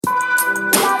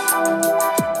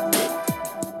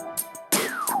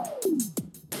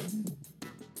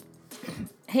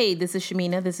Hey, this is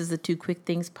Shamina. This is the Two Quick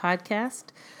Things podcast.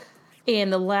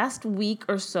 And the last week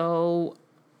or so,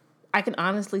 I can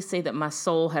honestly say that my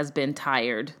soul has been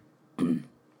tired. I've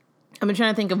been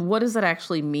trying to think of what does that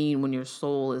actually mean when your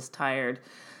soul is tired.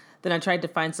 Then I tried to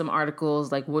find some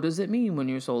articles like, what does it mean when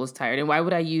your soul is tired? And why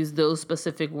would I use those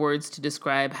specific words to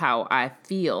describe how I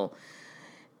feel?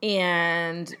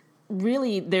 And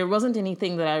really, there wasn't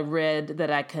anything that I read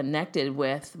that I connected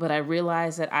with, but I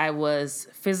realized that I was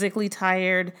physically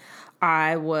tired.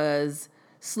 I was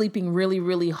sleeping really,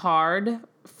 really hard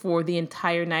for the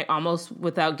entire night, almost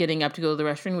without getting up to go to the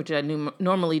restroom, which I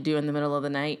normally do in the middle of the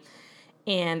night.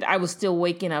 And I was still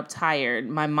waking up tired.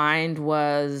 My mind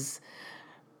was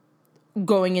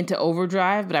going into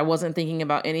overdrive, but I wasn't thinking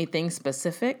about anything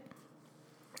specific.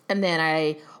 And then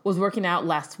I was working out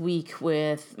last week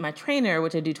with my trainer,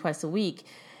 which I do twice a week.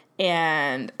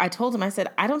 And I told him, I said,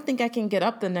 I don't think I can get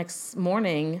up the next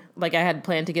morning. Like I had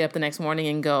planned to get up the next morning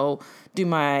and go do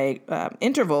my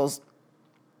intervals.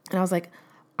 And I was like,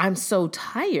 I'm so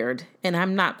tired and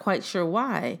I'm not quite sure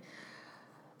why.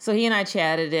 So he and I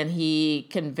chatted and he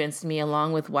convinced me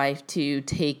along with wife to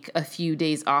take a few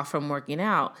days off from working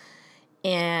out.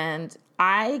 And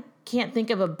I can't think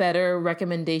of a better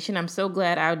recommendation. I'm so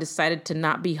glad I decided to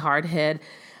not be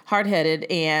hard-headed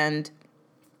and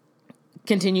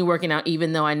continue working out,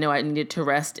 even though I know I needed to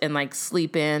rest and like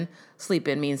sleep in. Sleep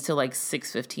in means till like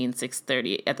 6:15,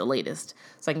 6:30 at the latest,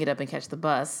 so I can get up and catch the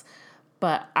bus.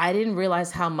 But I didn't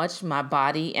realize how much my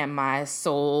body and my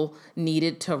soul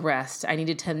needed to rest. I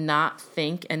needed to not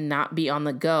think and not be on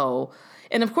the go.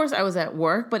 And of course I was at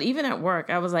work, but even at work,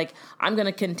 I was like, I'm going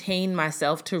to contain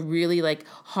myself to really like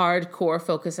hardcore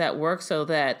focus at work so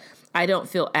that I don't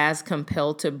feel as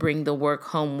compelled to bring the work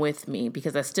home with me,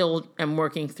 because I still am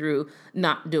working through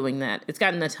not doing that. It's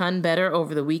gotten a ton better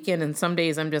over the weekend. And some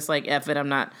days I'm just like, F it, I'm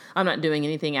not doing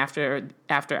anything after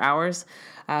hours.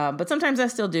 But sometimes I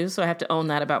still do. So I have to own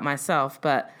that about myself.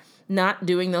 But not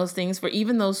doing those things for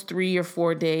even those 3 or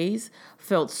 4 days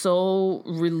felt so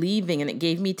relieving, and it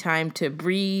gave me time to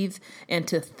breathe and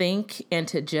to think and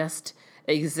to just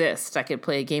exist. I could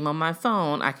play a game on my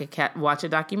phone. I could watch a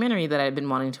documentary that I've been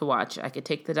wanting to watch. I could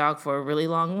take the dog for a really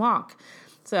long walk.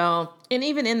 So, and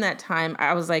even in that time,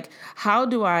 I was like, how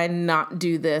do I not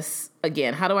do this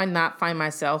again? How do I not find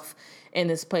myself in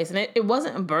this place? And it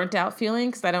wasn't a burnt out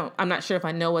feeling, because I'm not sure if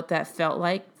I know what that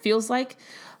feels like.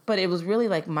 But it was really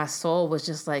like my soul was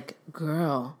just like,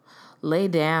 girl, lay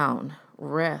down,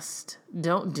 rest,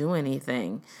 don't do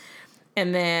anything.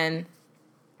 And then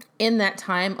in that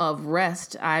time of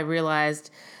rest, I realized,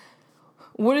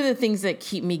 what are the things that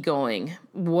keep me going?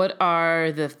 What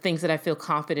are the things that I feel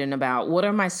confident about? What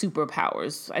are my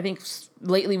superpowers? I think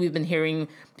lately we've been hearing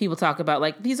people talk about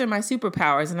like, these are my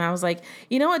superpowers. And I was like,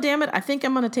 you know what, damn it. I think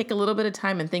I'm going to take a little bit of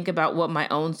time and think about what my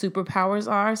own superpowers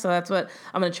are. So that's what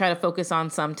I'm going to try to focus on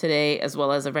some today, as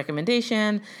well as a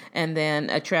recommendation and then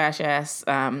a trash ass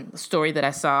story that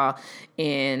I saw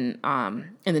in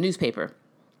the newspaper.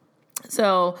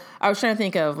 So I was trying to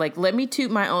think of like, let me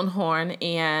toot my own horn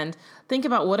and think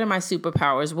about what are my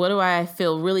superpowers? What do I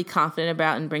feel really confident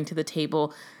about and bring to the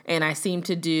table? And I seem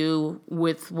to do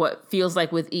with what feels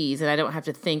like with ease, and I don't have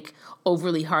to think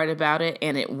overly hard about it,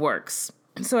 and it works.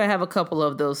 So I have a couple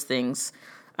of those things.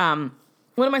 What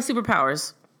are my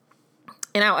superpowers?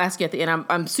 And I'll ask you at the end,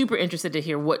 I'm super interested to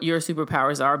hear what your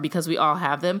superpowers are, because we all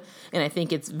have them. And I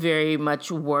think it's very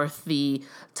much worth the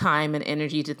time and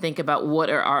energy to think about what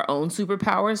are our own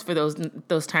superpowers for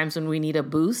those times when we need a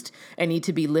boost and need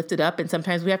to be lifted up. And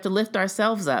sometimes we have to lift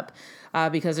ourselves up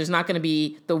because there's not going to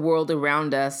be the world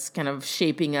around us kind of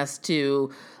shaping us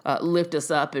to lift us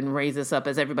up and raise us up,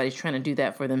 as everybody's trying to do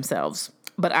that for themselves.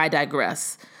 But I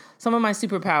digress. Some of my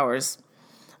superpowers.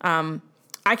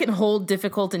 I can hold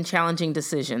difficult and challenging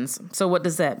decisions. So what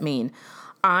does that mean?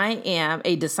 I am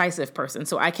a decisive person,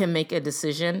 so I can make a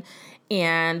decision.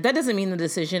 And that doesn't mean the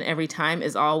decision every time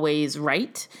is always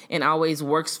right and always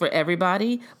works for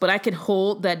everybody. But I can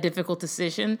hold that difficult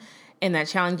decision and that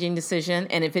challenging decision.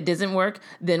 And if it doesn't work,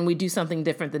 then we do something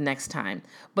different the next time.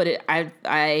 But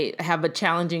I have a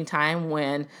challenging time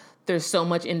when there's so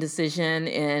much indecision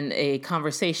in a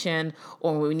conversation,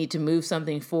 or we need to move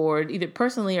something forward, either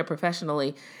personally or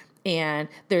professionally. And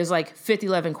there's like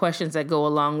 11 questions that go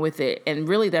along with it. And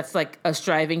really that's like a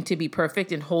striving to be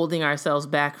perfect and holding ourselves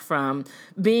back from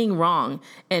being wrong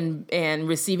and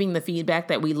receiving the feedback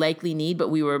that we likely need, but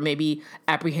we were maybe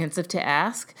apprehensive to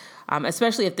ask,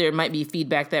 especially if there might be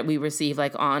feedback that we receive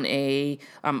like on a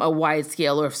wide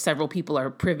scale, or if several people are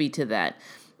privy to that.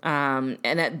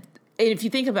 if you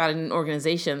think about it in an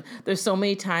organization, there's so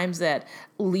many times that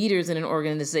leaders in an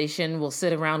organization will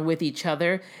sit around with each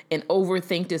other and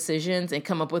overthink decisions and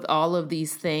come up with all of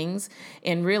these things.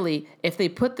 And really, if they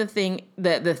put the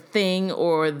thing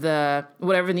or the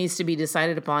whatever needs to be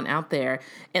decided upon out there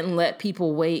and let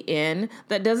people weigh in,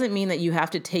 that doesn't mean that you have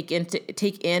to take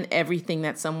in everything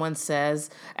that someone says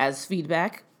as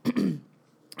feedback.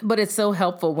 But it's so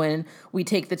helpful when we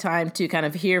take the time to kind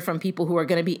of hear from people who are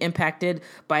going to be impacted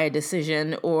by a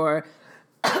decision, or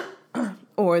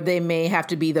they may have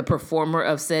to be the performer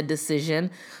of said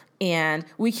decision. And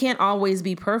we can't always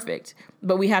be perfect,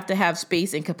 but we have to have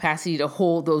space and capacity to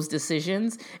hold those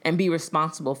decisions and be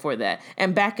responsible for that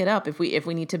and back it up if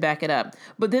we need to back it up.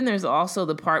 But then there's also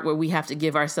the part where we have to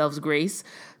give ourselves grace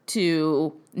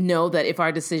to know that if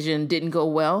our decision didn't go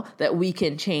well, that we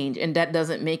can change. And that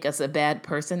doesn't make us a bad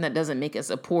person. That doesn't make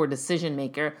us a poor decision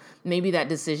maker. Maybe that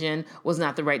decision was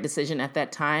not the right decision at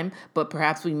that time, but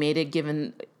perhaps we made it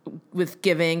with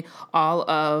giving all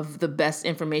of the best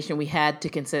information we had to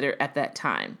consider at that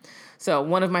time. So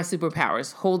one of my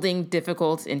superpowers, holding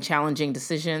difficult and challenging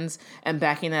decisions and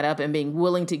backing that up and being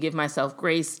willing to give myself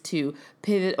grace to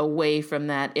pivot away from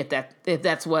that if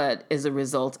that's what is a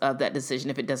result of that decision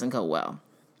if it doesn't go well.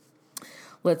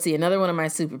 Let's see, another one of my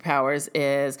superpowers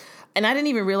is, and I didn't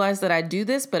even realize that I do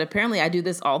this, but apparently I do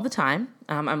this all the time.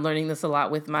 I'm learning this a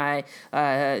lot with my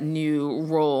new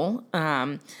role,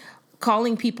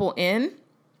 calling people in.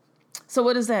 So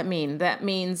what does that mean? That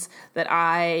means that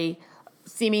I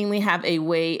seemingly have a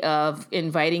way of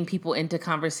inviting people into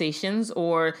conversations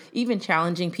or even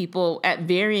challenging people at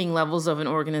varying levels of an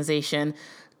organization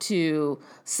to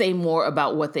say more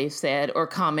about what they've said or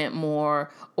comment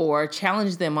more or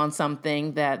challenge them on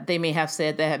something that they may have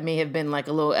said that may have been like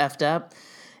a little effed up.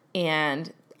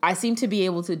 And I seem to be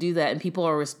able to do that, and people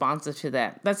are responsive to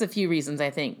that. That's a few reasons, I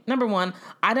think. Number one,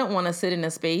 I don't want to sit in a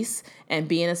space and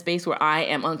be in a space where I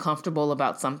am uncomfortable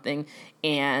about something,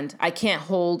 and I can't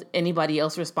hold anybody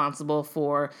else responsible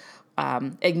for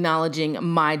acknowledging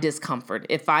my discomfort.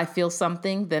 If I feel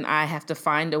something, then I have to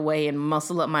find a way and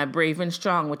muscle up my brave and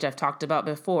strong, which I've talked about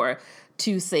before,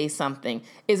 to say something.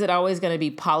 Is it always going to be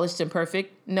polished and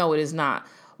perfect? No, it is not.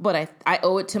 But I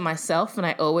owe it to myself, and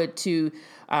I owe it to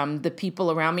the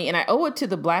people around me. And I owe it to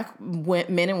the Black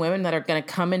men and women that are going to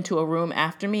come into a room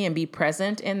after me and be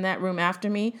present in that room after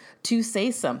me to say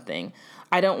something.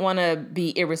 I don't want to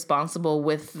be irresponsible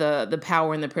with the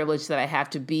power and the privilege that I have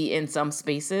to be in some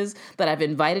spaces that I've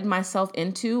invited myself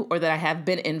into or that I have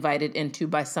been invited into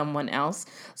by someone else.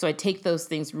 So I take those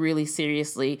things really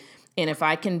seriously. And if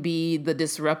I can be the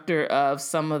disruptor of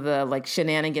some of the like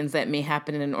shenanigans that may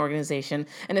happen in an organization,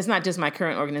 and it's not just my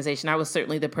current organization, I was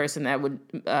certainly the person that would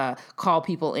call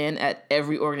people in at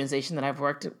every organization that I've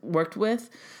worked with,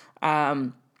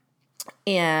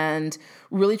 and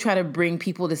really try to bring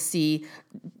people to see.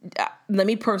 Let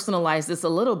me personalize this a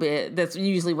little bit. That's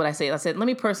usually what I say. I said, let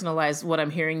me personalize what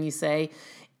I'm hearing you say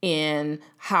in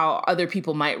how other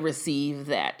people might receive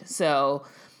that. So.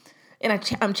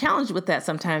 And I'm challenged with that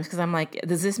sometimes because I'm like,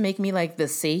 does this make me like the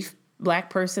safe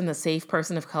Black person, the safe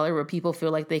person of color where people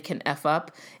feel like they can F up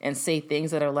and say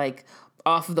things that are like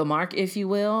off the mark, if you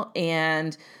will,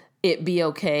 and it be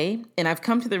okay? And I've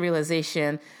come to the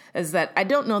realization is that I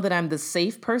don't know that I'm the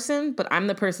safe person, but I'm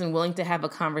the person willing to have a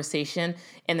conversation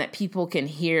and that people can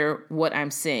hear what I'm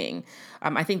saying.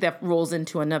 I think that rolls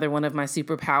into another one of my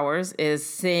superpowers is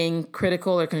saying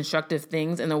critical or constructive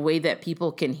things in a way that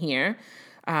people can hear.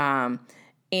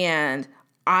 And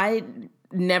I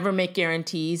never make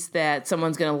guarantees that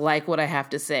someone's going to like what I have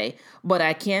to say, but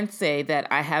I can say that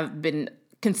I have been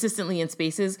consistently in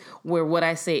spaces where what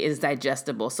I say is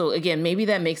digestible. So again, maybe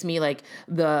that makes me like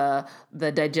the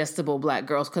digestible Black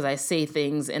girls because I say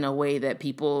things in a way that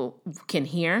people can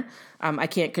hear. I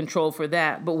can't control for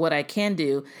that, but what I can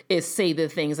do is say the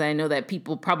things that I know that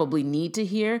people probably need to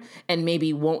hear and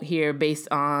maybe won't hear based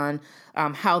on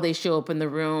how they show up in the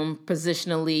room,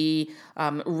 positionally,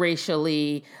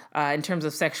 racially, in terms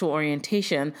of sexual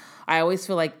orientation. I always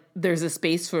feel like there's a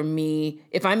space for me.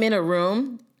 If I'm in a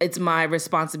room, it's my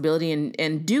responsibility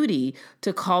and duty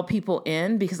to call people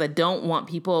in because I don't want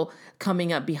people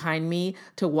coming up behind me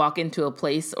to walk into a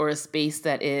place or a space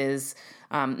that is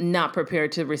not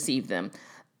prepared to receive them.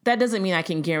 That doesn't mean I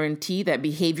can guarantee that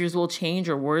behaviors will change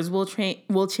or words will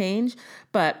change,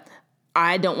 but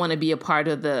I don't want to be a part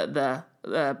of the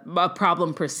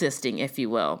problem persisting, if you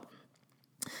will.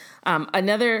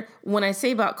 When I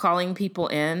say about calling people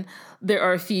in, there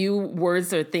are a few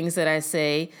words or things that I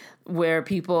say where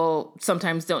people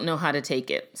sometimes don't know how to take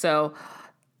it. So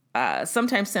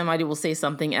sometimes somebody will say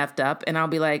something effed up and I'll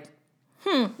be like,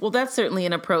 well, that's certainly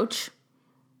an approach.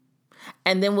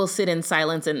 And then we'll sit in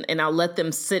silence and I'll let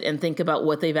them sit and think about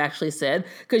what they've actually said.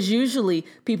 Because usually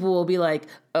people will be like,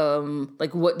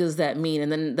 what does that mean?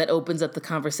 And then that opens up the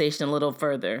conversation a little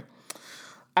further.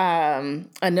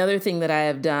 Another thing that I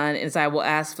have done is I will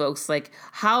ask folks, like,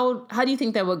 how do you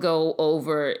think that would go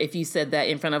over if you said that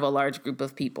in front of a large group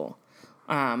of people,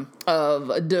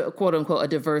 quote unquote, a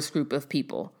diverse group of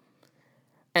people?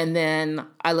 And then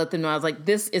I let them know, I was like,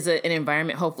 this is an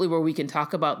environment, hopefully, where we can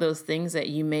talk about those things that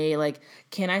you may like,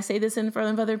 can I say this in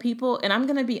front of other people? And I'm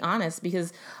going to be honest,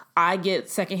 because I get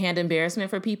secondhand embarrassment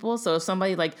for people. So if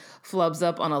somebody like flubs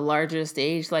up on a larger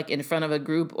stage, like in front of a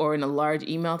group or in a large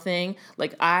email thing,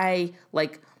 like I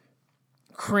like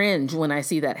cringe when I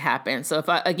see that happen. So if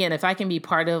I can be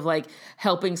part of like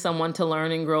helping someone to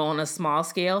learn and grow on a small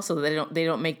scale so that they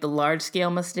don't make the large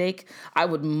scale mistake, I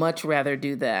would much rather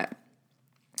do that.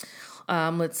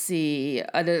 Let's see.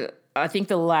 I think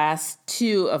the last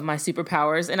two of my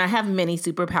superpowers, and I have many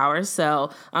superpowers,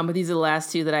 so but these are the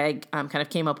last two that I kind of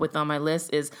came up with on my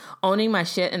list, is owning my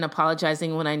shit and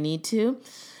apologizing when I need to.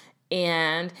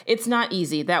 And it's not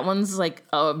easy. That one's like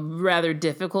a rather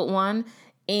difficult one.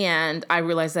 And I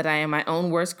realize that I am my own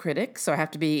worst critic, so I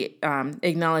have to be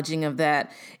acknowledging of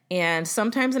that. And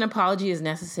sometimes an apology is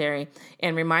necessary,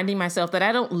 and reminding myself that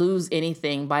I don't lose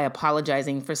anything by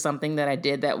apologizing for something that I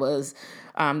did that was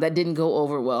that didn't go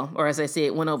over well, or as I say,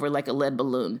 it went over like a lead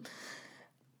balloon.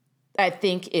 I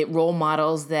think it role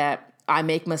models that I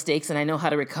make mistakes and I know how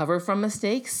to recover from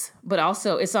mistakes, but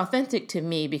also it's authentic to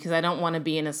me because I don't want to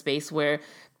be in a space where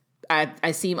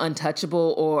I seem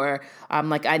untouchable, or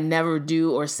like I never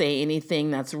do or say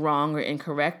anything that's wrong or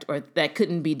incorrect or that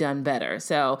couldn't be done better.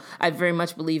 So I very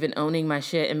much believe in owning my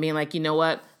shit and being like, you know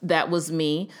what, that was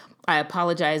me. I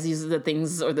apologize. These are the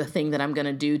things or the thing that I'm going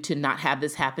to do to not have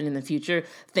this happen in the future.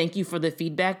 Thank you for the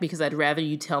feedback, because I'd rather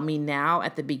you tell me now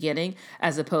at the beginning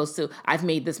as opposed to I've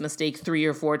made this mistake 3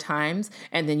 or 4 times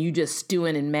and then you just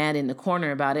stewing and mad in the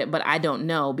corner about it. But I don't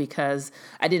know because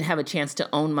I didn't have a chance to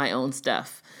own my own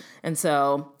stuff. And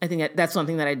so I think that's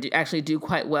something that I actually do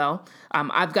quite well.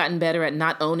 I've gotten better at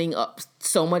not owning up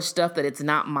so much stuff that it's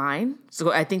not mine.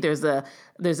 So I think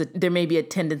there may be a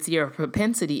tendency or a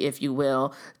propensity, if you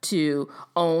will, to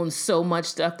own so much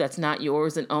stuff that's not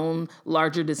yours and own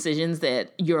larger decisions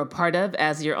that you're a part of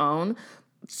as your own.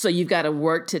 So you've got to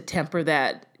work to temper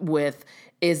that with,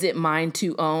 is it mine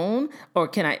to own, or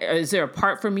is there a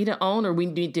part for me to own, or we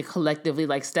need to collectively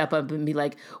like step up and be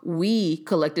like, we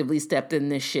collectively stepped in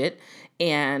this shit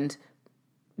and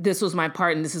this was my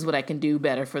part and this is what I can do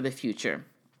better for the future.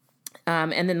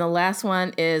 And then the last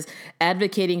one is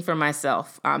advocating for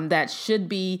myself. That should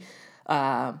be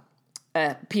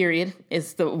period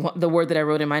is the word that I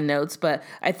wrote in my notes, but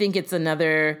I think it's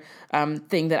another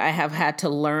thing that I have had to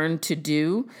learn to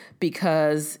do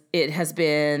because it has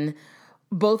been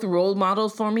both role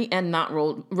models for me and not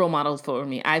role models for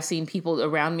me. I've seen people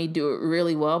around me do it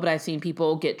really well, but I've seen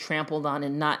people get trampled on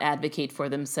and not advocate for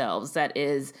themselves. That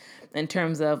is in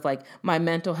terms of like my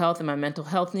mental health and my mental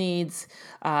health needs,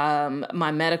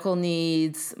 my medical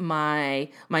needs, my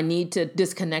need to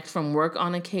disconnect from work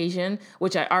on occasion,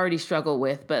 which I already struggle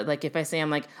with. But like if I say I'm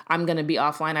going to be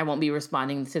offline, I won't be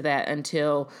responding to that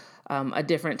until a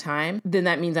different time, then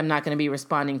that means I'm not going to be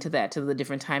responding to that till the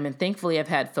different time. And thankfully, I've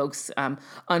had folks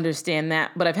understand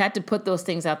that, but I've had to put those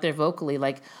things out there vocally,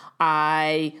 like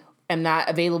I am not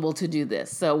available to do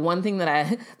this. So one thing that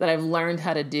I've learned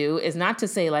how to do is not to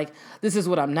say like, this is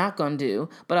what I'm not going to do,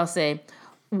 but I'll say,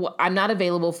 I'm not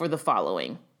available for the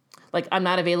following. Like I'm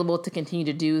not available to continue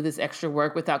to do this extra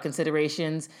work without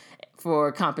considerations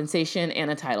for compensation and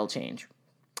a title change.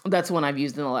 That's one I've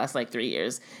used in the last 3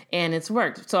 years, and it's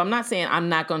worked. So I'm not saying I'm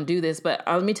not going to do this, but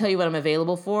let me tell you what I'm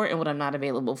available for and what I'm not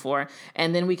available for,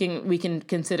 and then we can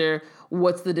consider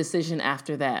what's the decision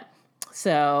after that.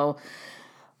 So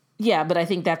yeah, but I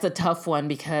think that's a tough one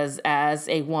because as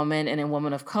a woman and a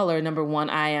woman of color, number one,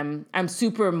 I'm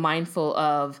super mindful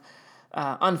of,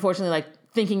 unfortunately,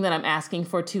 thinking that I'm asking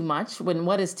for too much when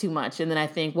what is too much, and then I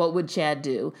think what would Chad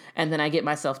do, and then I get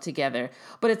myself together.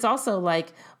 But it's also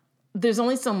there's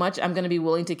only so much I'm going to be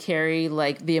willing to carry,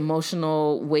 the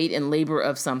emotional weight and labor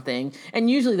of something. And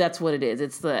usually that's what it is.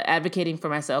 It's the advocating for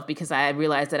myself because I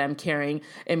realize that I'm carrying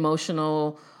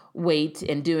emotional weight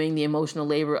and doing the emotional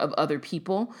labor of other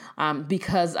people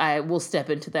because I will step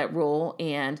into that role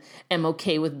and am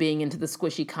okay with being into the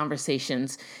squishy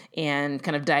conversations and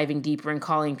kind of diving deeper and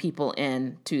calling people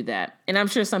in to that. And I'm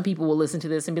sure some people will listen to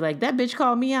this and be like, that bitch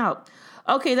called me out.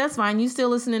 Okay, that's fine. You still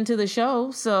listening to the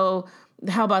show. So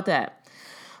how about that?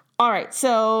 All right.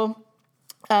 So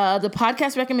The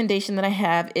podcast recommendation that I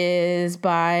have is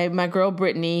by my girl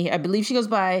Brittany. I believe she goes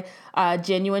by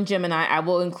Genuine Gemini. I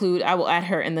will add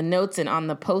her in the notes and on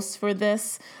the posts for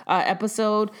this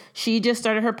episode. She just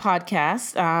started her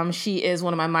podcast. She is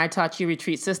one of my Tachi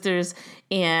Retreat sisters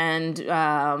and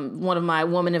one of my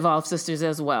Woman Evolved sisters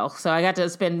as well. So I got to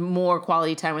spend more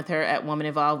quality time with her at Woman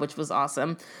Evolved, which was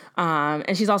awesome.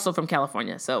 And she's also from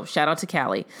California. So shout out to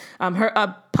Callie.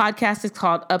 Her podcast is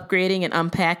called Upgrading and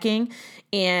Unpacking.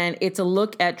 And it's a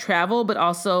look at travel, but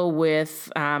also with,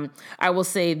 I will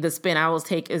say the spin I will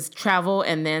take is travel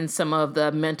and then some of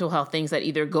the mental health things that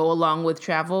either go along with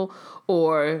travel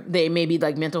or they may be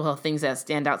like mental health things that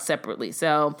stand out separately.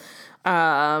 So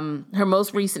her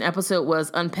most recent episode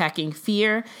was Unpacking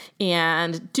Fear.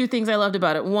 And two things I loved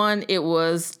about it. One, it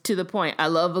was to the point. I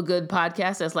love a good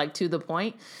podcast that's like to the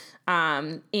point.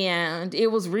 And it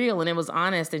was real and it was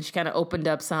honest. And she kind of opened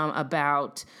up some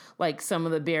about like some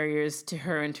of the barriers to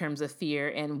her in terms of fear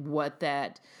and what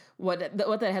that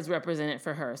has represented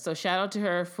for her. So shout out to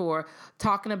her for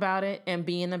talking about it and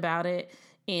being about it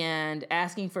and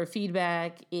asking for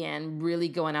feedback and really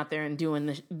going out there and doing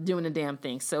the damn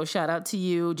thing. So shout out to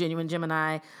you, Genuine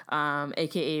Gemini,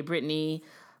 aka Brittany.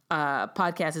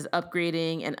 Podcast is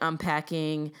Upgrading and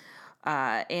Unpacking.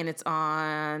 And it's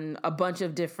on a bunch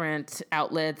of different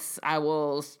outlets. I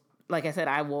will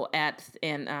add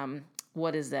and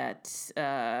what is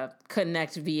that?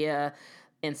 Connect via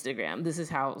Instagram. This is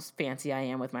how fancy I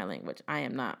am with my language. I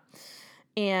am not.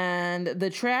 And the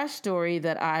trash story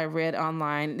that I read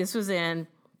online, this was in,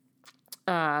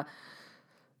 it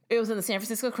was in the San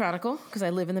Francisco Chronicle because I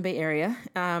live in the Bay Area.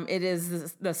 It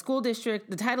is the school district,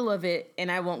 the title of it,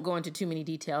 and I won't go into too many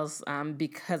details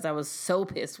because I was so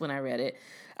pissed when I read it.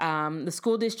 The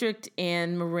school district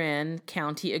in Marin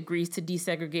County agrees to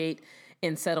desegregate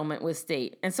in settlement with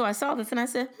state. And so I saw this and I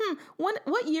said,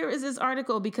 what year is this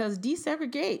article? Because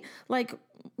desegregate, like,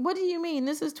 what do you mean?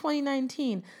 This is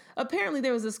 2019. Apparently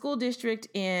there was a school district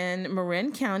in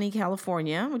Marin County,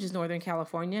 California, which is Northern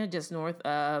California, just north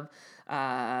of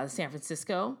San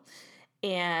Francisco.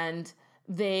 And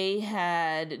they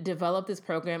had developed this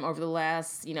program over the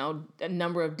last, a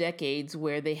number of decades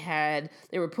where they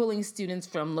were pulling students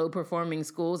from low performing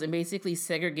schools and basically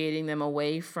segregating them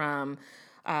away from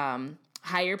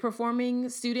higher performing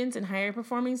students in higher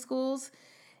performing schools.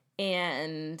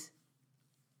 And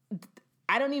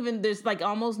there's like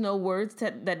almost no words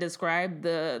that describe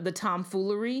the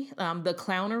tomfoolery, the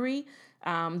clownery,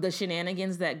 the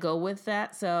shenanigans that go with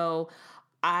that. So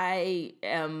I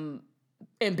am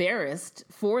embarrassed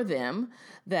for them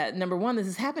that, number one, this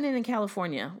is happening in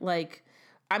California. Like,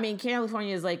 I mean,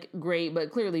 California is like great,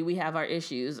 but clearly we have our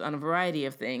issues on a variety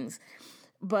of things.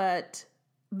 But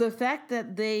the fact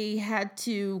that they had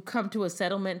to come to a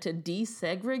settlement to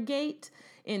desegregate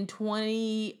in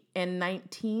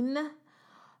 2019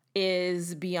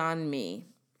 is beyond me.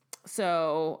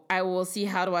 So I will see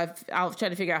I'll try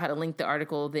to figure out how to link the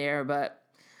article there, but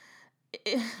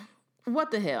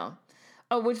what the hell?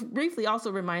 Oh, which briefly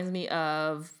also reminds me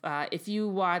of if you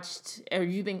watched or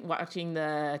you've been watching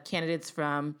the candidates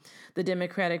from the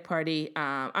Democratic Party.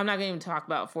 I'm not going to even talk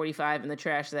about 45 and the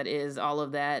trash that is all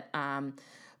of that.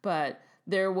 But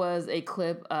there was a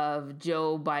clip of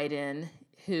Joe Biden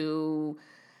who,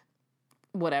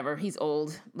 whatever, he's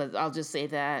old, but I'll just say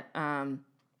that.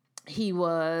 He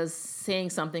was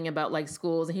saying something about like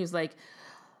schools and he was like,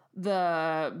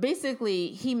 basically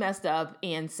he messed up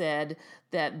and said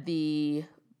that the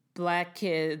black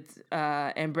kids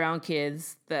and brown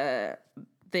kids,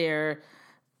 they're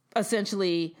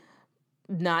essentially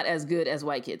not as good as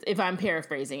white kids, if I'm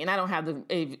paraphrasing, and I don't have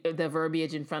the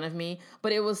verbiage in front of me,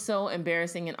 but it was so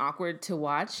embarrassing and awkward to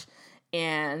watch.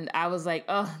 And I was like,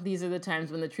 oh, these are the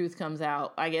times when the truth comes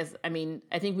out. I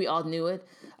think we all knew it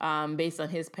based on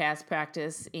his past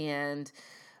practice. And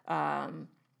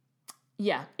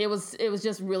it was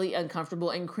just really uncomfortable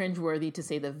and cringeworthy to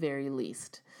say the very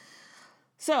least.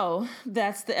 So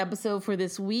that's the episode for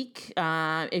this week.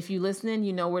 If you're listening,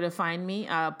 you know where to find me.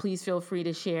 Please feel free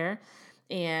to share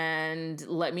and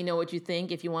let me know what you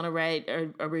think. If you want to write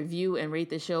a review and rate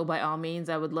the show, by all means,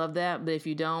 I would love that. But if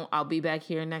you don't, I'll be back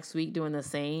here next week doing the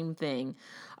same thing.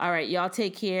 All right, y'all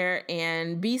take care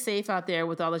and be safe out there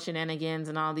with all the shenanigans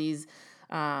and all these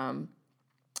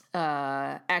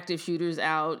active shooters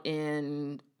out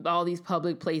in all these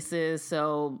public places.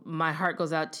 So my heart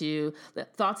goes out to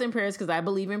thoughts and prayers because I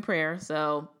believe in prayer.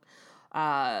 So, but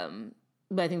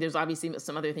I think there's obviously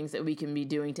some other things that we can be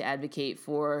doing to advocate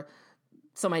for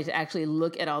somebody to actually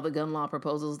look at all the gun law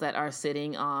proposals that are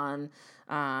sitting on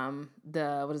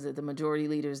the majority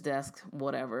leader's desk,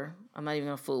 whatever. I'm not even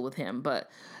gonna fool with him, but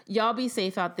y'all be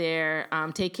safe out there.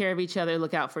 Take care of each other,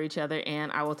 look out for each other,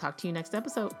 and I will talk to you next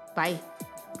episode. Bye.